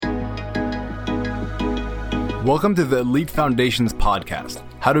Welcome to the Elite Foundations podcast,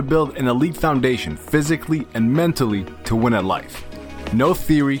 how to build an elite foundation physically and mentally to win at life. No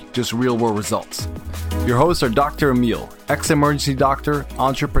theory, just real-world results. Your hosts are Dr. Emil, ex-emergency doctor,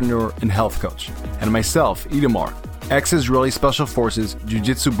 entrepreneur, and health coach, and myself, Itamar, ex-Israeli Special Forces,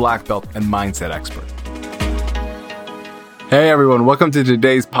 Jiu-Jitsu black belt, and mindset expert. Hey everyone, welcome to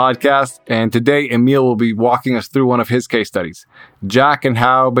today's podcast, and today Emil will be walking us through one of his case studies, Jack, and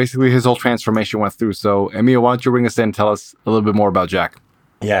how basically his whole transformation went through. So Emil, why don't you bring us in and tell us a little bit more about Jack?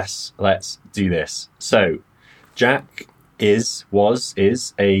 Yes, let's do this. So Jack is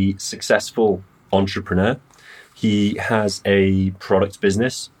a successful entrepreneur. He has a product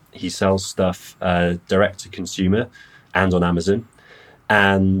business. He sells stuff direct to consumer and on Amazon,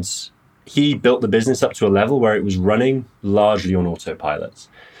 and he built the business up to a level where it was running largely on autopilot.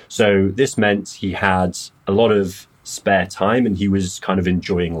 So this meant he had a lot of spare time and he was kind of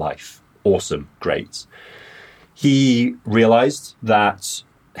enjoying life. Awesome, great. He realized that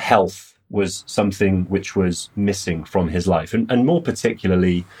health was something which was missing from his life, and more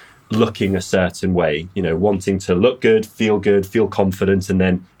particularly looking a certain way, wanting to look good, feel confident, and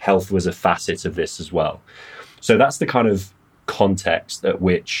then health was a facet of this as well. So that's the kind of context at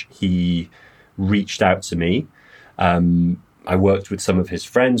which he reached out to me. I worked with some of his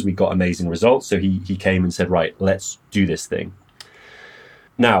friends. We got amazing results. So he came and said, right, let's do this thing.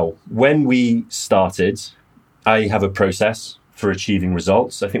 Now, when we started, I have a process for achieving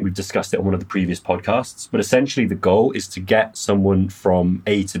results. I think we've discussed it on one of the previous podcasts, but essentially the goal is to get someone from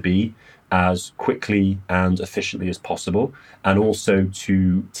A to B as quickly and efficiently as possible, and also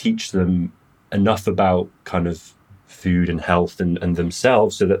to teach them enough about kind of food and health and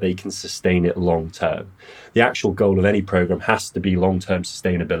themselves so that they can sustain it long term. The actual goal of any program has to be long-term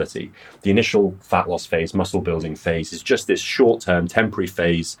sustainability. The initial fat loss phase, muscle building phase, is just this short-term temporary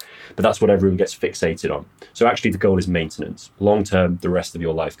phase, but that's what everyone gets fixated on. So actually the goal is maintenance, long-term, the rest of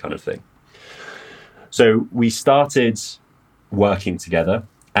your life kind of thing. So we started working together,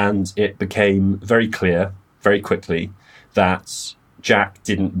 and it became very clear very quickly that Jack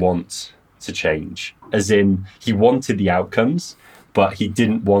didn't want to change, as in he wanted the outcomes, but he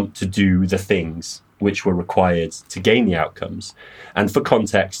didn't want to do the things which were required to gain the outcomes. And for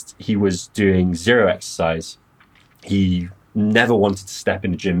context, he was doing zero exercise. He never wanted to step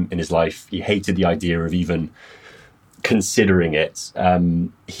in a gym in his life. He hated the idea of even considering it.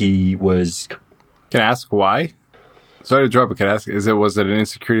 He was... Can I ask why? Sorry to interrupt, but can I ask, was it an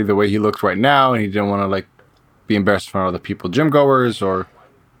insecurity the way he looked right now and he didn't want to be embarrassed in front of other people, gym goers, or...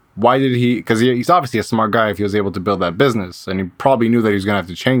 Why did he? Because he's obviously a smart guy if he was able to build that business, and he probably knew that he was going to have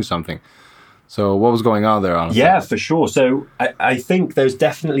to change something. So what was going on there, honestly? Yeah, for sure. So I think there's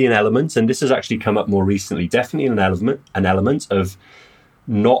definitely an element, and this has actually come up more recently, definitely an element of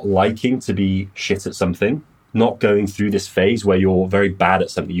not liking to be shit at something, not going through this phase where you're very bad at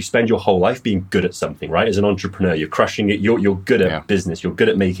something. You spend your whole life being good at something, right? As an entrepreneur, you're crushing it. You're good at business. You're good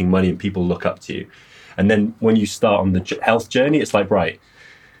at making money, and people look up to you. And then when you start on the health journey, it's like, right,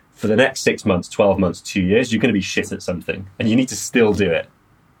 for the next 6 months, 12 months, 2 years, you're going to be shit at something and you need to still do it.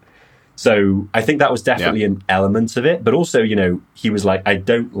 So I think that was definitely an element of it. But also, he was like, I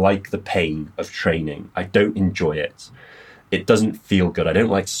don't like the pain of training. I don't enjoy it. It doesn't feel good. I don't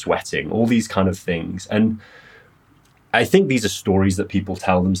like sweating, all these kind of things. And I think these are stories that people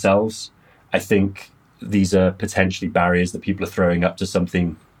tell themselves. I think these are potentially barriers that people are throwing up to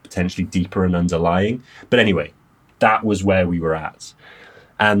something potentially deeper and underlying. But anyway, that was where we were at.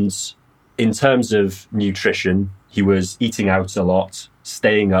 And in terms of nutrition, he was eating out a lot,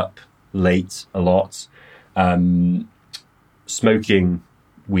 staying up late a lot, smoking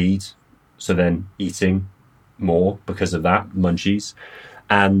weed, so then eating more because of that, munchies.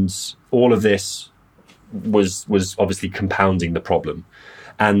 And all of this was obviously compounding the problem.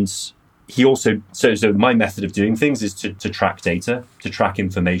 And he also, so my method of doing things is to track data, to track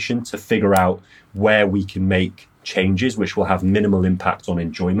information, to figure out where we can make changes which will have minimal impact on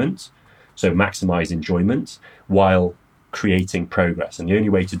enjoyment, so maximize enjoyment while creating progress. And the only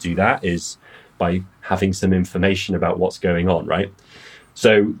way to do that is by having some information about what's going on, right?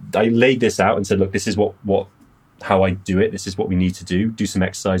 So I laid this out and said, look, this is how I do it. This is what we need to do some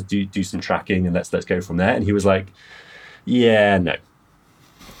exercise, do some tracking, and let's go from there. And he was like, yeah, no,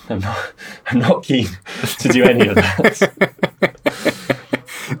 I'm not keen to do any of that.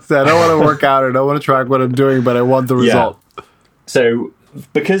 So I don't want to work out, I don't want to track what I'm doing, but I want the result. Yeah. So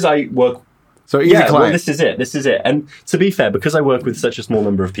because I work... So easy client. Well, this is it. And to be fair, because I work with such a small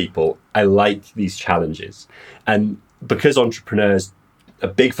number of people, I like these challenges. And because entrepreneurs are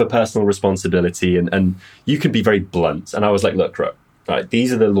big for personal responsibility and you can be very blunt. And I was like, look, Right?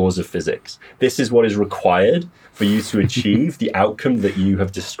 These are the laws of physics. This is what is required for you to achieve the outcome that you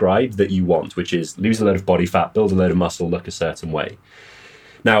have described that you want, which is lose a load of body fat, build a load of muscle, look a certain way.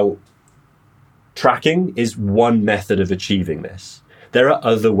 Now, tracking is one method of achieving this. There are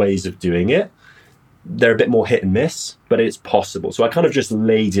other ways of doing it. They're a bit more hit and miss, but it's possible. So I kind of just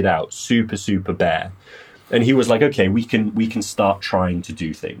laid it out super, super bare. And he was like, okay, we can start trying to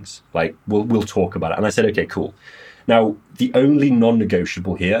do things. Like, we'll talk about it. And I said, okay, cool. Now, the only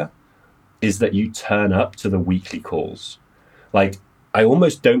non-negotiable here is that you turn up to the weekly calls. Like, I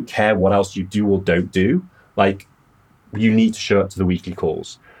almost don't care what else you do or don't do. Like, you need to show up to the weekly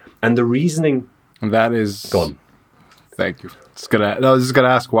calls. And the reasoning... And that is... Gone. Thank you. I was just going to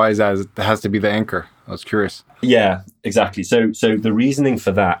ask, why is that? It has to be the anchor. I was curious. Yeah, exactly. So the reasoning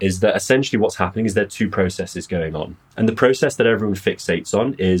for that is that essentially what's happening is there are two processes going on. And the process that everyone fixates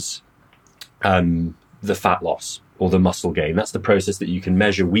on is the fat loss or the muscle gain. That's the process that you can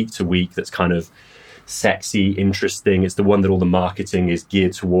measure week to week. That's kind of sexy, interesting. It's the one that all the marketing is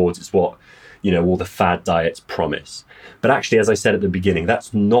geared towards. It's what, all the fad diets promise. But actually, as I said at the beginning,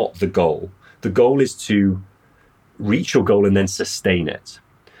 that's not the goal. The goal is to reach your goal and then sustain it.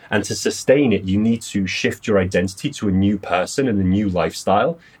 And to sustain it, you need to shift your identity to a new person and a new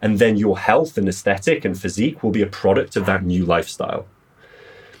lifestyle. And then your health and aesthetic and physique will be a product of that new lifestyle.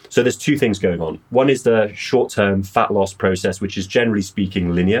 So there's two things going on. One is the short-term fat loss process, which is generally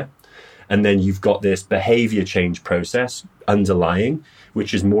speaking linear. And then you've got this behavior change process underlying,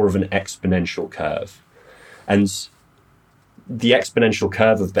 which is more of an exponential curve. And the exponential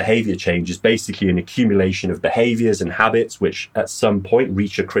curve of behavior change is basically an accumulation of behaviors and habits which at some point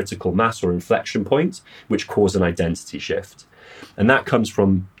reach a critical mass or inflection point, which cause an identity shift. And that comes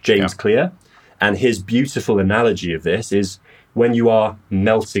from James Clear. And his beautiful analogy of this is when you are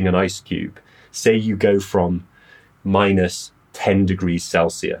melting an ice cube, say you go from minus 10 degrees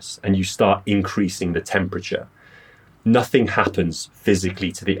Celsius and you start increasing the temperature, nothing happens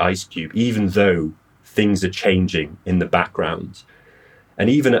physically to the ice cube, even though things are changing in the background. And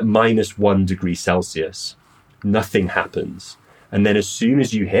even at minus 1 degree Celsius, nothing happens. And then as soon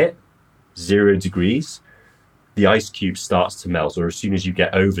as you hit 0 degrees, the ice cube starts to melt, or as soon as you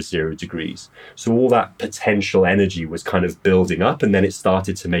get over 0 degrees. So all that potential energy was kind of building up, and then it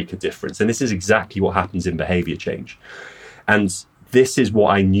started to make a difference. And this is exactly what happens in behavior change. And this is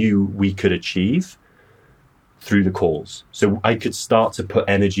what I knew we could achieve through the calls. So I could start to put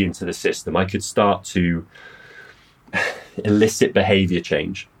energy into the system. I could start to elicit behavior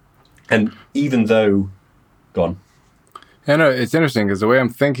change. And even though... Go on. Yeah, no, it's interesting because the way I'm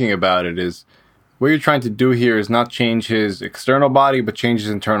thinking about it is what you're trying to do here is not change his external body, but change his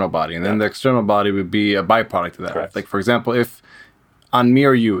internal body. And then the external body would be a byproduct of that. Correct. Like, for example, if on me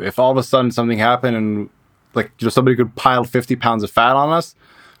or you, if all of a sudden something happened and somebody could pile 50 pounds of fat on us,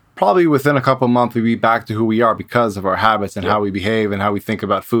 probably within a couple of months, we'd be back to who we are because of our habits and how we behave and how we think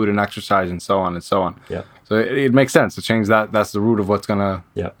about food and exercise and so on and so on. Yeah. So it makes sense to change that. That's the root of what's gonna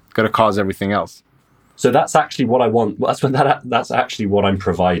cause everything else. So that's actually what I want. That's actually what I'm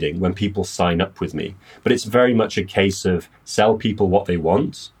providing when people sign up with me. But it's very much a case of sell people what they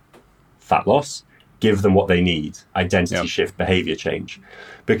want, fat loss, give them what they need, identity shift, behavior change.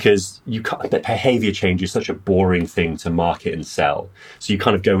 Because behavior change is such a boring thing to market and sell. So you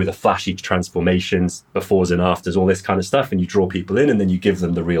kind of go with the flashy transformations, befores and afters, all this kind of stuff, and you draw people in and then you give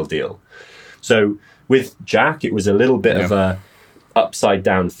them the real deal. So with Jack, it was a little bit of a upside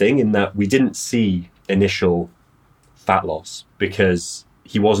down thing in that we didn't see initial fat loss because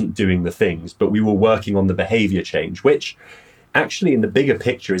he wasn't doing the things, but we were working on the behavior change, which actually in the bigger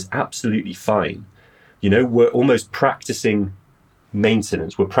picture is absolutely fine. We're almost practicing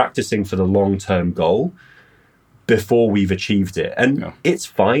maintenance. We're practicing for the long-term goal before we've achieved it. And it's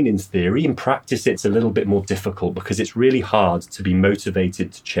fine in theory. In practice, it's a little bit more difficult because it's really hard to be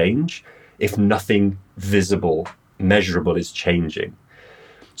motivated to change if nothing visible, measurable is changing.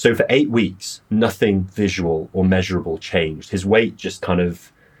 So for 8 weeks, nothing visual or measurable changed. His weight just kind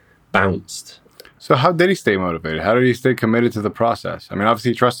of bounced. So how did he stay motivated? How did he stay committed to the process? I mean,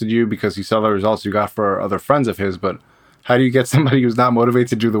 obviously he trusted you because he saw the results you got for other friends of his, but how do you get somebody who's not motivated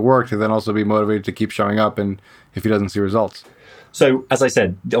to do the work to then also be motivated to keep showing up and if he doesn't see results? So as I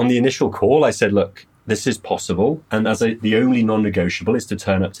said, on the initial call, I said, look, this is possible. And the only non-negotiable is to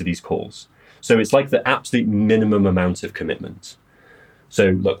turn up to these calls. So it's like the absolute minimum amount of commitment.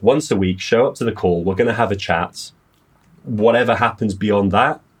 So look, once a week, show up to the call. We're going to have a chat. Whatever happens beyond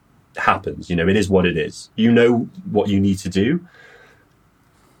that happens. It is what it is. You know what you need to do.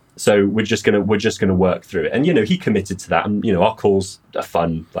 So we're just gonna work through it. And he committed to that. And our calls are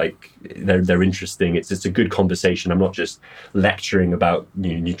fun, like they're interesting. It's a good conversation. I'm not just lecturing about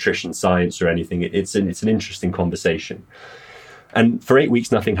nutrition science or anything. It's an interesting conversation. And for 8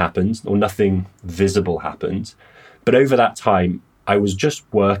 weeks, nothing happened, or nothing visible happened. But over that time, I was just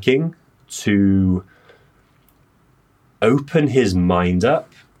working to open his mind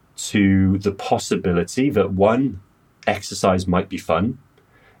up to the possibility that, one, exercise might be fun.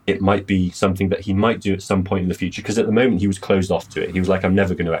 It might be something that he might do at some point in the future, because at the moment he was closed off to it. He was like, I'm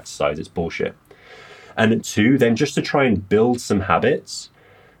never going to exercise. It's bullshit. And two, then just to try and build some habits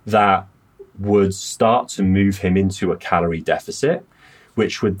that would start to move him into a calorie deficit,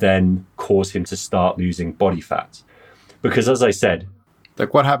 which would then cause him to start losing body fat. Because as I said...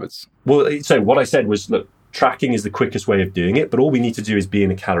 Like what habits? Well, so what I said was, look, tracking is the quickest way of doing it, but all we need to do is be in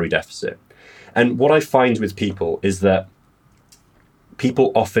a calorie deficit. And what I find with people is that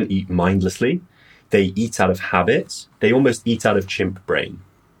people often eat mindlessly. They eat out of habit. They almost eat out of chimp brain.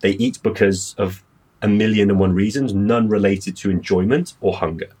 They eat because of 1,000,001 reasons, none related to enjoyment or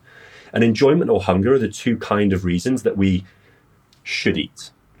hunger. And enjoyment or hunger are the two kind of reasons that we should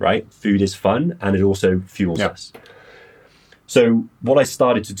eat, right? Food is fun and it also fuels us. So what I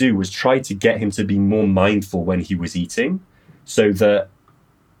started to do was try to get him to be more mindful when he was eating, so that,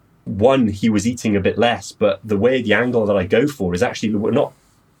 one, he was eating a bit less, but the angle that I go for is actually,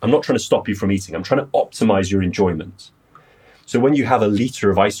 I'm not trying to stop you from eating. I'm trying to optimize your enjoyment. So when you have a liter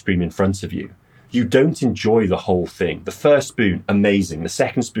of ice cream in front of you, you don't enjoy the whole thing. The first spoon, amazing. The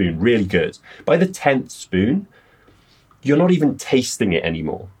second spoon, really good. By the 10th spoon, you're not even tasting it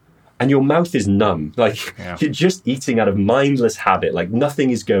anymore. And your mouth is numb. You're just eating out of mindless habit, like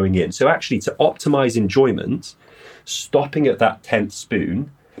nothing is going in. So actually, to optimize enjoyment, stopping at that 10th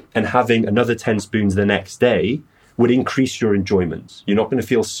spoon and having another 10 spoons the next day would increase your enjoyment. You're not going to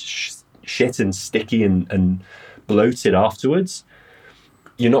feel shit and sticky and bloated afterwards.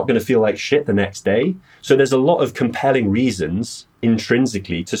 You're not going to feel like shit the next day. So there's a lot of compelling reasons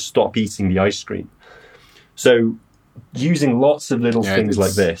intrinsically to stop eating the ice cream. So using lots of little things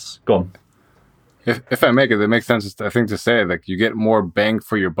like this. Go on. If I make it makes sense, I think, to say, like, you get more bang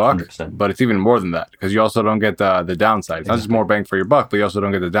for your buck, 100%. But it's even more than that, because you also don't get the downside. It's not just more bang for your buck, but you also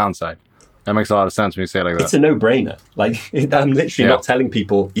don't get the downside. That makes a lot of sense when you say it like that. It's a no-brainer. Like, I'm literally not telling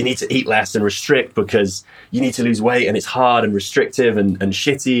people you need to eat less and restrict because you need to lose weight and it's hard and restrictive and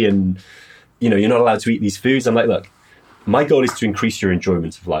shitty and, you're not allowed to eat these foods. I'm like, look, my goal is to increase your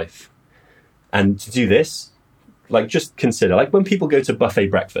enjoyment of life. And to do this, like, just consider, like, when people go to buffet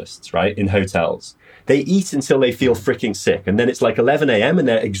breakfasts, right, in hotels, they eat until they feel freaking sick. And then it's like 11 a.m. and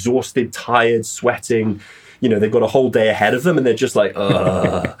they're exhausted, tired, sweating. They've got a whole day ahead of them and they're just like,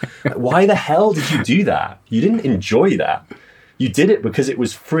 ugh. Why the hell did you do that? You didn't enjoy that. You did it because it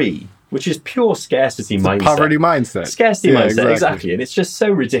was free, which is pure scarcity mindset. Poverty mindset. Scarcity mindset, exactly. And it's just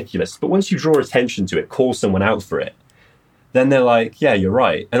so ridiculous. But once you draw attention to it, call someone out for it, then they're like, yeah, you're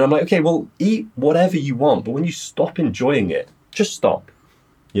right. And I'm like, okay, well, eat whatever you want. But when you stop enjoying it, just stop,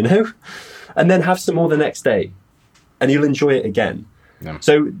 and then have some more the next day and you'll enjoy it again. Yeah.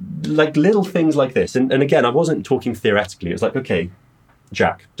 So like little things like this. And again, I wasn't talking theoretically. It was like, okay,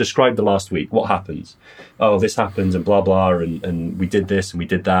 Jack, describe the last week. What happened? Oh, this happened and blah, blah. And we did this and we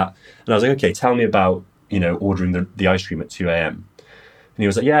did that. And I was like, okay, tell me about, ordering the ice cream at 2 a.m. And he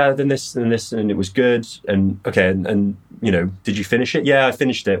was like, yeah, then this and this, and it was good. And okay, and did you finish it? Yeah, I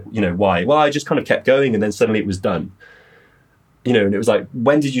finished it. Why? Well, I just kind of kept going and then suddenly it was done. And it was like,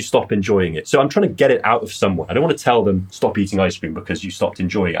 when did you stop enjoying it? So I'm trying to get it out of someone. I don't want to tell them, stop eating ice cream because you stopped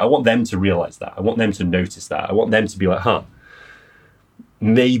enjoying it. I want them to realize that. I want them to notice that. I want them to be like,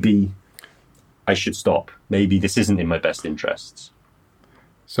 maybe I should stop. Maybe this isn't in my best interests.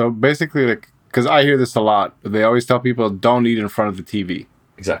 So basically, like, because I hear this a lot, they always tell people, don't eat in front of the TV.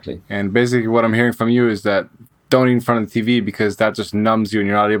 Exactly. And basically what I'm hearing from you is that don't eat in front of the TV because that just numbs you and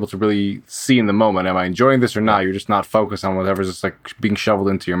you're not able to really see in the moment. Am I enjoying this or not? You're just not focused on whatever's just like being shoveled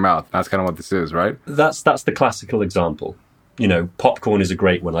into your mouth. That's kind of what this is, right? That's the classical example. Popcorn is a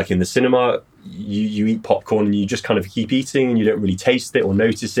great one. Like in the cinema, you eat popcorn and you just kind of keep eating and you don't really taste it or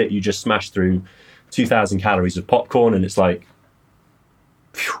notice it. You just smash through 2,000 calories of popcorn and it's like,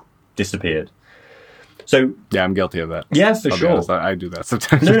 phew, disappeared. So yeah, I'm guilty of that. Yeah, for sure. Honest, I do that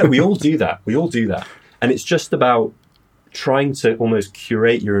sometimes. No, we all do that. We all do that. And it's just about trying to almost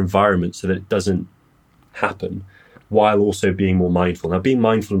curate your environment so that it doesn't happen while also being more mindful. Now, being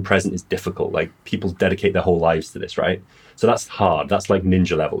mindful and present is difficult. Like, people dedicate their whole lives to this, right? So that's hard. That's like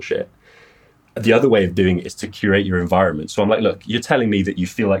ninja level shit. The other way of doing it is to curate your environment. So I'm like, look, you're telling me that you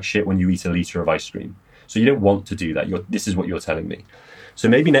feel like shit when you eat a liter of ice cream. So you don't want to do that. This is what you're telling me. So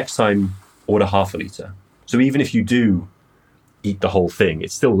maybe next time, order half a litre. So even if you do eat the whole thing,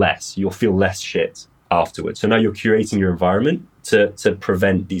 it's still less. You'll feel less shit afterwards. So now you're curating your environment to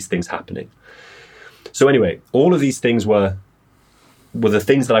prevent these things happening. So anyway, all of these things were the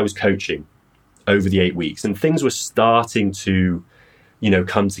things that I was coaching over the 8 weeks, and things were starting to,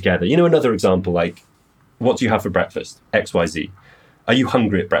 come together. Another example, like, what do you have for breakfast? XYZ. Are you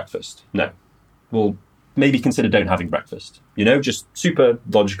hungry at breakfast? No. Well, maybe consider don't having breakfast. Just super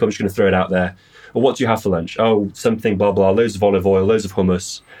logical. I'm just going to throw it out there. Or what do you have for lunch? Oh, something, blah, blah, loads of olive oil, loads of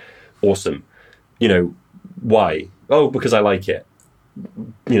hummus. Awesome. Why? Oh, because I like it.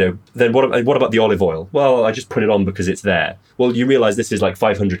 Then what about the olive oil? Well, I just put it on because it's there. Well, you realize this is like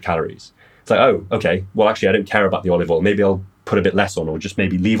 500 calories. It's like, oh, okay. Well, actually, I don't care about the olive oil. Maybe I'll put a bit less on, or just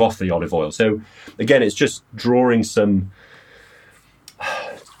maybe leave off the olive oil. So again, it's just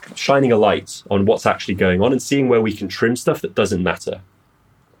shining a light on what's actually going on and seeing where we can trim stuff that doesn't matter.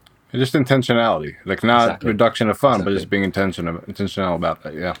 Just intentionality, like not Exactly. reduction of fun, Exactly. but just being intentional about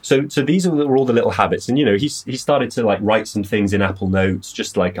that. Yeah. So these were all the little habits, and he started to like write some things in Apple Notes,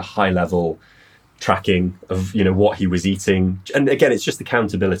 just like a high level tracking of what he was eating. And again, it's just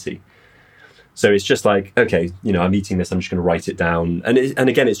accountability. So it's just like, okay, I'm eating this, I'm just going to write it down. And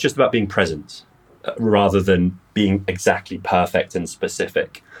again, it's just about being present rather than being exactly perfect and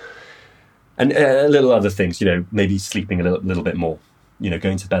specific. And little other things, maybe sleeping a little bit more.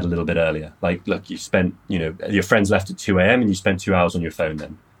 Going to bed a little bit earlier. Like, look, you spent, your friends left at 2 a.m. and you spent 2 hours on your phone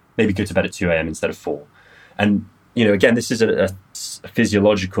then. Maybe go to bed at 2 a.m. instead of 4. And, again, this is a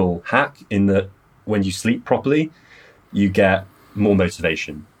physiological hack in that when you sleep properly, you get more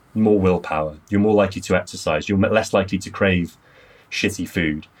motivation, more willpower. You're more likely to exercise. You're less likely to crave shitty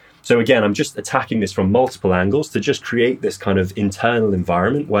food. So again, I'm just attacking this from multiple angles to just create this kind of internal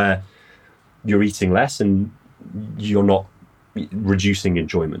environment where you're eating less and you're not reducing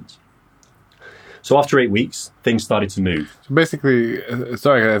enjoyment. So after 8 weeks, things started to move. So basically,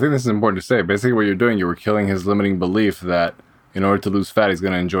 sorry, I think this is important to say. Basically, what you're doing, you were killing his limiting belief that in order to lose fat, he's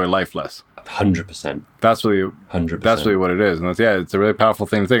going to enjoy life less. 100%. That's really 100%. That's really what it is. And it's a really powerful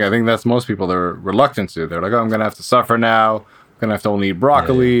thing to think. I think that's most people, they're reluctant to. They're like, oh, I'm going to have to suffer now. I'm going to have to only eat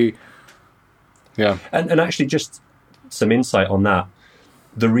broccoli. Yeah. And actually, just some insight on that.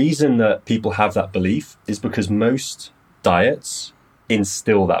 The reason that people have that belief is because most diets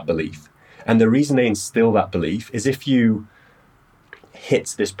instill that belief. And the reason they instill that belief is if you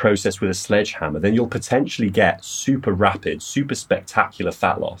hit this process with a sledgehammer, then you'll potentially get super rapid, super spectacular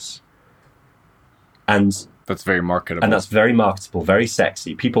fat loss. And That's very marketable. And that's very marketable, very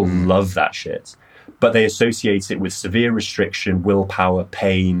sexy. People love that shit. But they associate it with severe restriction, willpower,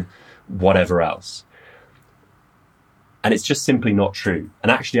 pain, whatever else. And it's just simply not true.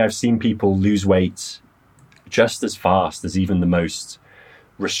 And actually, I've seen people lose weight just as fast as even the most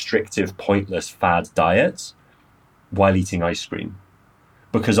restrictive, pointless fad diets while eating ice cream.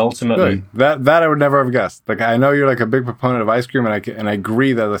 Because ultimately... Really? That I would never have guessed. Like, I know you're like a big proponent of ice cream, and I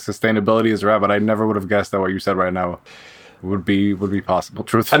agree that the sustainability is right, but I never would have guessed that what you said right now would be possible,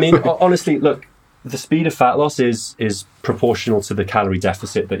 truthfully. I mean, honestly, look, the speed of fat loss is proportional to the calorie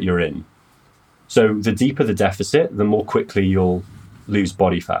deficit that you're in. So the deeper the deficit, the more quickly you'll lose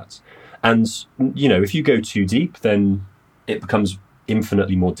body fat. And, if you go too deep, then it becomes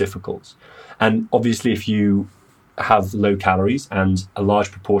infinitely more difficult. And obviously, if you have low calories and a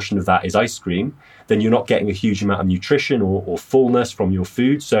large proportion of that is ice cream, then you're not getting a huge amount of nutrition or fullness from your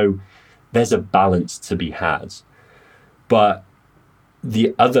food. So there's a balance to be had. But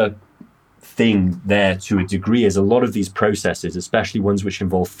the other thing there to a degree is a lot of these processes, especially ones which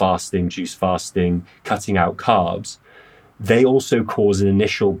involve fasting, juice fasting, cutting out carbs, they also cause an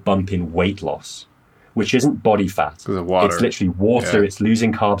initial bump in weight loss, which isn't body fat. Because of water. It's literally water. Yeah. It's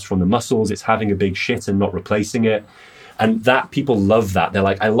losing carbs from the muscles. It's having a big shit and not replacing it. And that people love that. They're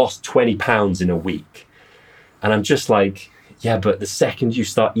like, I lost 20 pounds in a week. And I'm just like, yeah, but the second you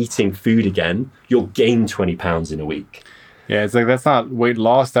start eating food again, you'll gain 20 pounds in a week. Yeah, it's like, that's not weight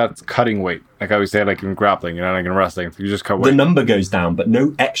loss, that's cutting weight. Like I always say, like in grappling, like in wrestling, you just cut weight. The number goes down, but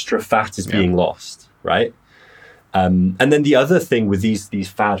no extra fat is being lost, right? And then the other thing with these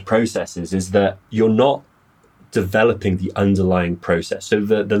fad processes is that you're not developing the underlying process. So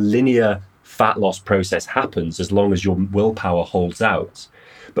the linear fat loss process happens as long as your willpower holds out.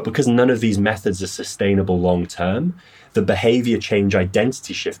 But because none of these methods are sustainable long term, the behavior change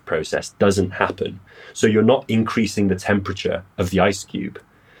identity shift process doesn't happen. So you're not increasing the temperature of the ice cube.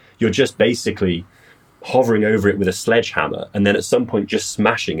 You're just basically hovering over it with a sledgehammer and then at some point just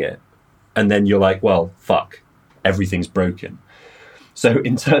smashing it. And then you're like, well, fuck, everything's broken. So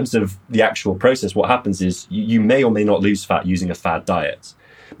in terms of the actual process, what happens is you may or may not lose fat using a fad diet.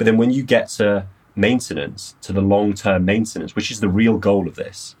 But then when you get to maintenance, to the long-term maintenance, which is the real goal of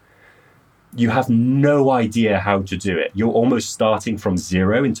this, you have no idea how to do it. You're almost starting from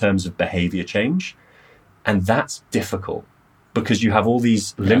zero in terms of behavior change. And that's difficult because you have all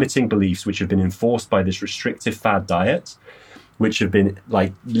these limiting beliefs which have been enforced by this restrictive fad diet, which have been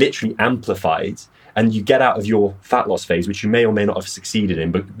like literally amplified. And you get out of your fat loss phase, which you may or may not have succeeded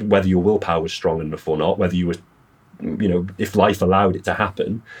in, but whether your willpower was strong enough or not, whether you were, if life allowed it to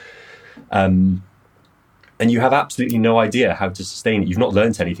happen. And you have absolutely no idea how to sustain it. You've not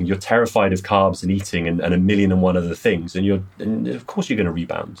learned anything. You're terrified of carbs and eating and a million and one other things. And of course you're going to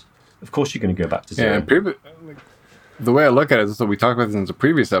rebound. Of course you're going to go back to zero. Yeah, the way I look at it is, so we talked about this in the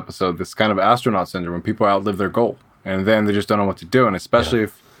previous episode, this kind of astronaut syndrome when people outlive their goal and then they just don't know what to do. And especially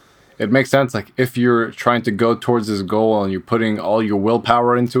if it makes sense, like if you're trying to go towards this goal and you're putting all your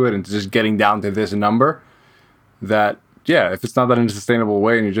willpower into it and just getting down to this number, that, yeah, if it's not that in a sustainable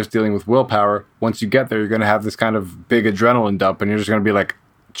way and you're just dealing with willpower, once you get there, you're going to have this kind of big adrenaline dump and you're just going to be like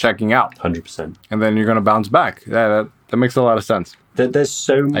checking out. 100%. And then you're going to bounce back. Yeah, that makes a lot of sense. I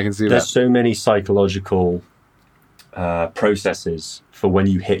can see there's so many psychological processes for when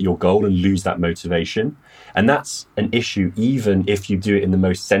you hit your goal and lose that motivation. And that's an issue even if you do it in the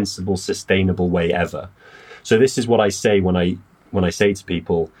most sensible, sustainable way ever. So this is what I say when I say to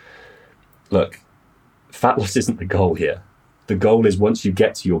people, look, fat loss isn't the goal here. The goal is once you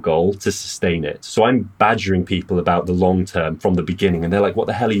get to your goal to sustain it. So I'm badgering people about the long term from the beginning and they're like, what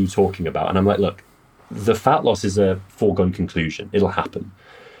the hell are you talking about? And I'm like, look, the fat loss is a foregone conclusion. It'll happen.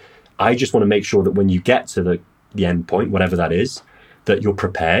 I just want to make sure that when you get to the end point, whatever that is, that you're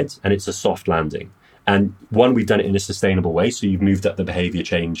prepared and it's a soft landing. And one, we've done it in a sustainable way. So you've moved up the behavior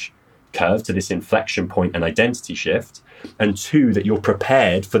change curve to this inflection point and identity shift. And two, that you're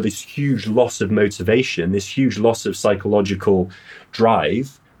prepared for this huge loss of motivation, this huge loss of psychological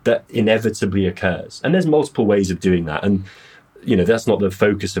drive that inevitably occurs. And there's multiple ways of doing that. And, that's not the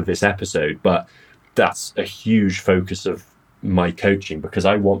focus of this episode, but that's a huge focus of my coaching because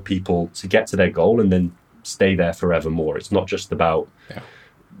I want people to get to their goal and then stay there forevermore. It's not just about,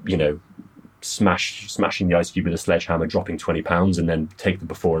 smashing the ice cube with a sledgehammer, dropping 20 pounds and then take the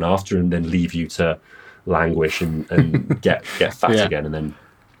before and after and then leave you to languish and get fat again and then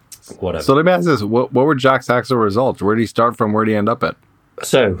whatever. So let me ask this. What were Jack's actual results? Where did he start from? Where did he end up at?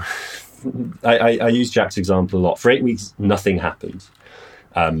 So I use Jack's example a lot. For 8 weeks, nothing happened.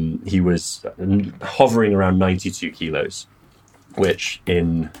 He was hovering around 92 kilos, which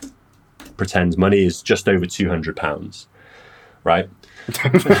in pretend money is just over 200 pounds, right?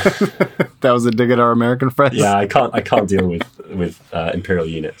 That was a dig at our American friends. Yeah, I can't deal with imperial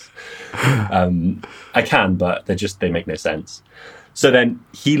units. I can, but they make no sense. So then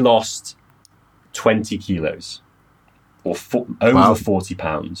he lost 20 kilos or over 40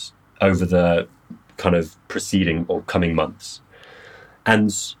 pounds over the kind of preceding or coming months.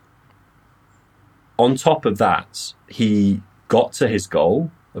 And on top of that, he got to his goal,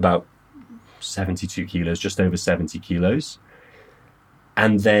 about 72 kilos, just over 70 kilos,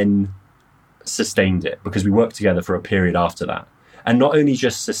 and then sustained it because we worked together for a period after that. And not only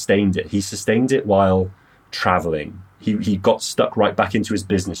just sustained it, he sustained it while traveling. He got stuck right back into his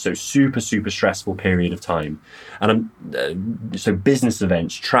business. So super, super stressful period of time. And so business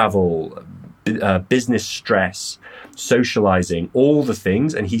events, travel, business stress, socializing, all the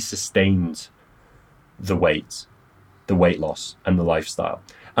things. And he sustained the weight loss and the lifestyle.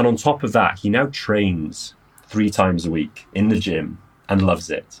 And on top of that, he now trains 3 times a week in the gym and loves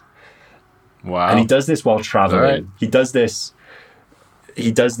it. Wow. And he does this while traveling. Right. He does this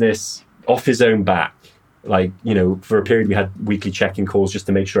off his own back. Like, for a period we had weekly check-in calls just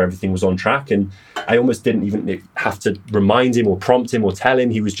to make sure everything was on track. And I almost didn't even have to remind him or prompt him or tell him.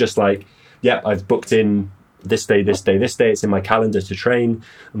 He was just like, yeah, I've booked in this day, this day, this day. It's in my calendar to train.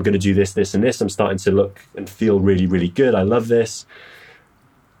 I'm going to do this, this, and this. I'm starting to look and feel really, really good. I love this.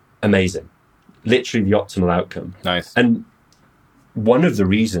 Amazing. Literally the optimal outcome. Nice. And one of the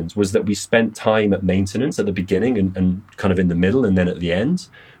reasons was that we spent time at maintenance at the beginning and kind of in the middle and then at the end,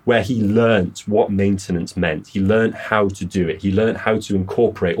 where he learnt what maintenance meant. He learnt how to do it. He learnt how to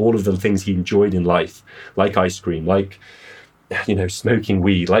incorporate all of the things he enjoyed in life, like ice cream, like, smoking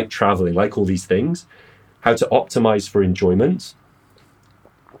weed, like traveling, like all these things, how to optimize for enjoyment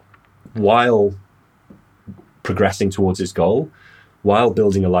while progressing towards his goal, while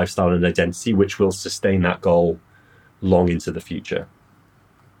building a lifestyle and identity which will sustain that goal long into the future.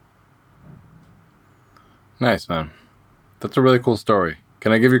 Nice, man. That's a really cool story.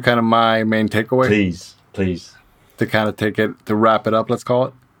 Can I give you kind of my main takeaway? Please. to kind of to wrap it up, let's call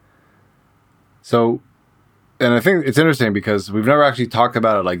it. So, and I think it's interesting because we've never actually talked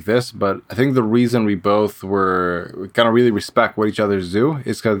about it like this, but I think the reason we both we kind of really respect what each other's do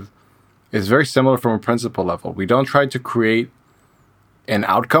is because it's very similar from a principle level. We don't try to create an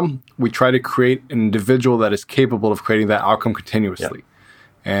outcome. We try to create an individual that is capable of creating that outcome continuously. Yep.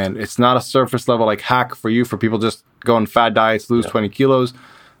 And it's not a surface level like hack for people just go on fad diets, lose 20 kilos,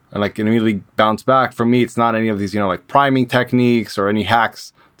 and like immediately bounce back. For me, it's not any of these, like priming techniques or any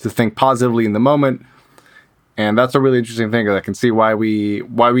hacks to think positively in the moment. And that's a really interesting thing. I can see why we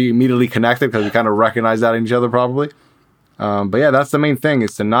immediately connected, because we kind of recognize that in each other probably. But yeah, that's the main thing,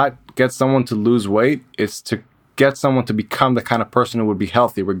 is to not get someone to lose weight. It's to get someone to become the kind of person who would be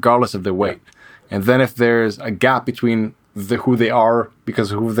healthy regardless of their weight. And then if there's a gap between who they are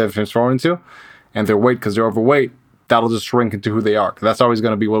because of who they've transformed into and their weight because they're overweight, that'll just shrink into who they are. 'Cause that's always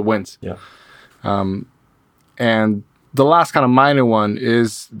going to be what wins. Yeah. And the last kind of minor one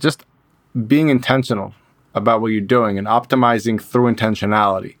is just being intentional about what you're doing and optimizing through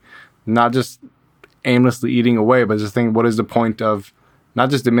intentionality. Not just aimlessly eating away, but just think, what is the point of not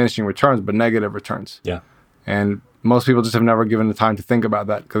just diminishing returns, but negative returns? Yeah. And most people just have never given the time to think about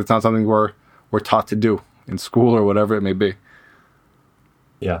that because it's not something we're taught to do in school or whatever it may be.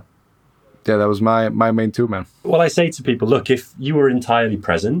 Yeah. Yeah, that was my main two, man. Well, I say to people, look, if you were entirely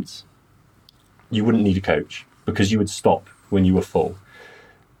present, you wouldn't need a coach because you would stop when you were full.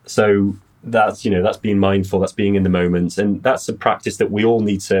 So that's being mindful, that's being in the moment. And that's a practice that we all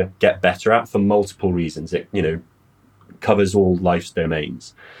need to get better at for multiple reasons. It, covers all life's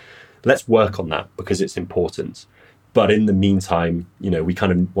domains. Let's work on that because it's important. But in the meantime, we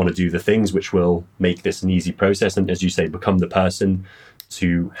kind of want to do the things which will make this an easy process. And as you say, become the person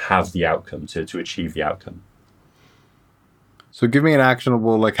to have the outcome, to achieve the outcome. So give me an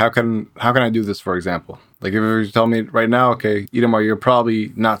actionable, like how can I do this, for example? Like if you were to tell me right now, okay, Itamar, you're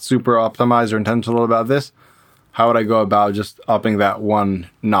probably not super optimized or intentional about this. How would I go about just upping that one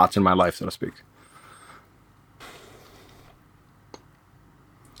notch in my life, so to speak?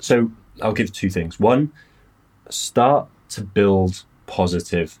 So I'll give two things. One, start to build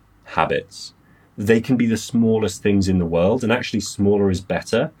positive habits. They can be the smallest things in the world, and actually smaller is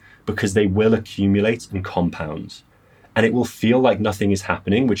better because they will accumulate and compound. And it will feel like nothing is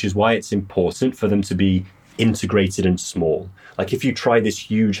happening, which is why it's important for them to be integrated and small. Like if you try this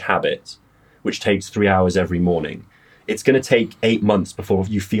huge habit, which takes 3 hours every morning, it's going to take 8 months before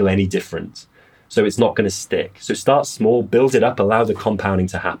you feel any different. So it's not going to stick. So start small, build it up, allow the compounding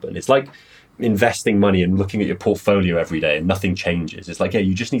to happen. It's like investing money and looking at your portfolio every day and nothing changes. It's like,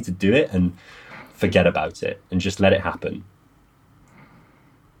 you just need to do it and forget about it and just let it happen.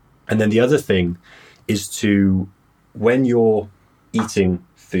 And then the other thing is to, when you're eating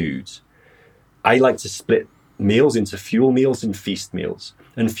foods, I like to split meals into fuel meals and feast meals.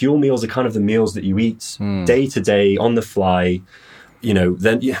 And fuel meals are kind of the meals that you eat day to day on the fly.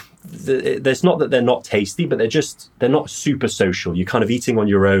 There's not that they're not tasty, but they're not super social. You're kind of eating on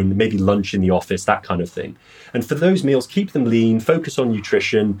your own, maybe lunch in the office, that kind of thing. And for those meals, keep them lean, focus on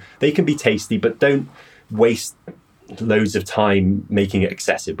nutrition. They can be tasty, but don't waste loads of time making it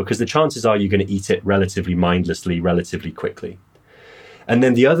excessive because the chances are you're going to eat it relatively mindlessly, relatively quickly. And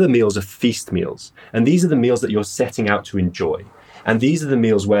then the other meals are feast meals. And these are the meals that you're setting out to enjoy. And these are the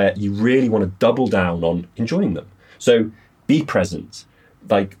meals where you really want to double down on enjoying them. So be present,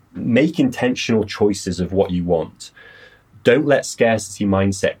 like make intentional choices of what you want. Don't let scarcity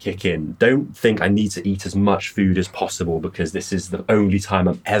mindset kick in. Don't think I need to eat as much food as possible because this is the only time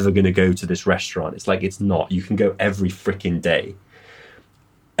I'm ever going to go to this restaurant. It's like, it's not. You can go every freaking day.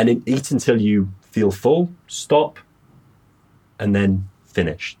 And eat until you feel full, stop, and then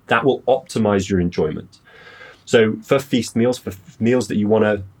finish. That will optimize your enjoyment. So for feast meals, for meals that you want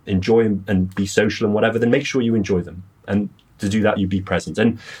to enjoy and be social and whatever, then make sure you enjoy them. And to do that, you be present.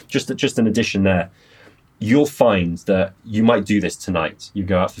 And just an addition there, you'll find that you might do this tonight. You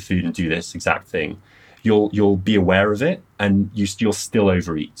go out for food and do this exact thing. You'll be aware of it and you'll still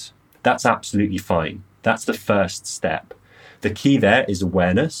overeat. That's absolutely fine. That's the first step. The key there is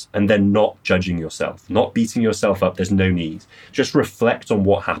awareness and then not judging yourself, not beating yourself up. There's no need. Just reflect on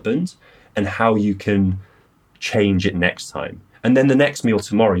what happened and how you can change it next time. And then the next meal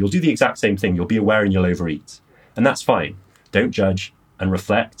tomorrow, you'll do the exact same thing. You'll be aware and you'll overeat. And that's fine. Don't judge and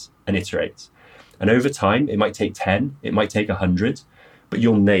reflect and iterate. And over time, it might take 10, it might take 100, but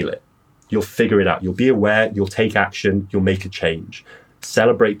you'll nail it. You'll figure it out. You'll be aware, you'll take action, you'll make a change.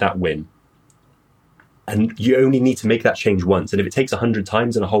 Celebrate that win. And you only need to make that change once. And if it takes 100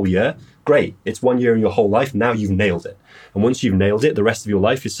 times in a whole year, great. It's 1 year in your whole life. Now you've nailed it. And once you've nailed it, the rest of your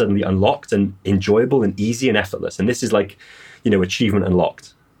life is suddenly unlocked and enjoyable and easy and effortless. And this is like, achievement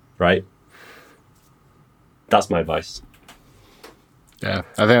unlocked, right? That's my advice. Yeah,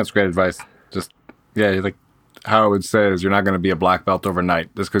 I think that's great advice. Just, like how I would say is you're not going to be a black belt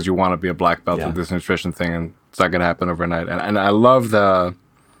overnight just because you want to be a black belt with this nutrition thing, and it's not going to happen overnight. And I love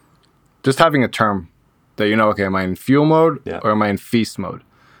just having a term that okay, am I in fuel mode or am I in feast mode?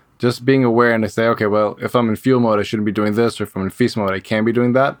 Just being aware and to say, okay, well, if I'm in fuel mode, I shouldn't be doing this, or if I'm in feast mode, I can be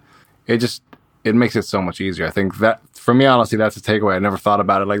doing that. It makes it so much easier. I think that, for me, honestly, that's a takeaway. I never thought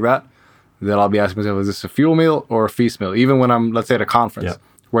about it like that. Then I'll be asking myself, is this a fuel meal or a feast meal? Even when I'm, let's say, at a conference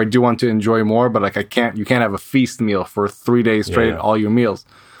where I do want to enjoy more, but like you can't have a feast meal for 3 days straight, all your meals.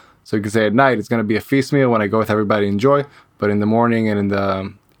 So you can say at night, it's going to be a feast meal when I go with everybody and enjoy, but in the morning and in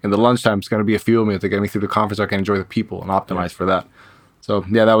the lunchtime, it's going to be a fuel meal to get me through the conference so I can enjoy the people and optimize for that. So,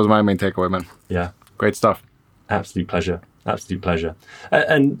 that was my main takeaway, man. Yeah. Great stuff. Absolute pleasure. Absolute pleasure.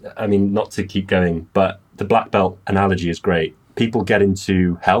 And I mean, not to keep going, but the black belt analogy is great. People get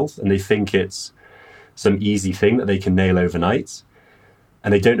into health and they think it's some easy thing that they can nail overnight.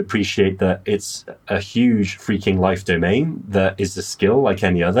 And they don't appreciate that it's a huge freaking life domain that is a skill like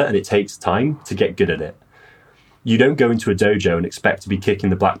any other, and it takes time to get good at it. You don't go into a dojo and expect to be kicking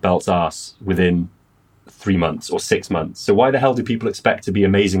the black belt's ass within 3 months or 6 months. So why the hell do people expect to be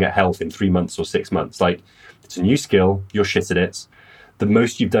amazing at health in 3 months or 6 months? Like, it's a new skill, you're shit at it. The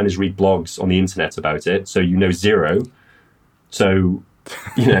most you've done is read blogs on the internet about it, so you know zero. So,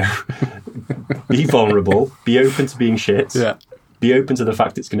 be vulnerable, be open to being shit, be open to the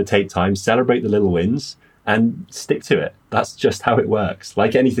fact it's going to take time, celebrate the little wins, and stick to it. That's just how it works,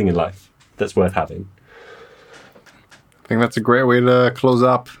 like anything in life that's worth having. I think that's a great way to close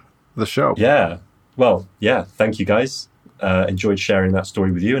up the show. Yeah. Well, thank you guys. Enjoyed sharing that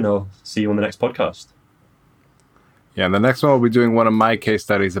story with you, and I'll see you on the next podcast. Yeah, and the next one we'll be doing one of my case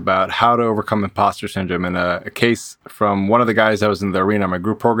studies about how to overcome imposter syndrome, and a case from one of the guys that was in the arena. My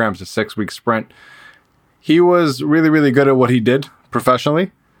group program is a 6-week sprint. He was really, really good at what he did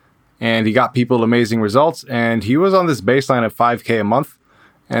professionally, and he got people amazing results, and he was on this baseline of 5K a month,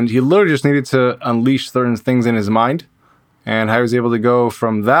 and he literally just needed to unleash certain things in his mind, and how he was able to go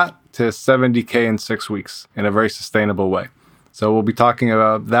from that to 70K in 6 weeks in a very sustainable way. So we'll be talking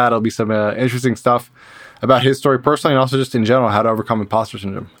about that. It'll be some interesting stuff about his story personally, and also just in general, how to overcome imposter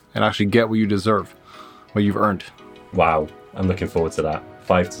syndrome and actually get what you deserve, what you've earned. Wow. I'm looking forward to that.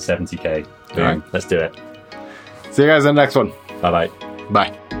 5 to 70K. All right. Let's do it. See you guys in the next one. Bye-bye.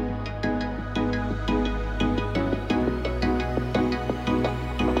 Bye.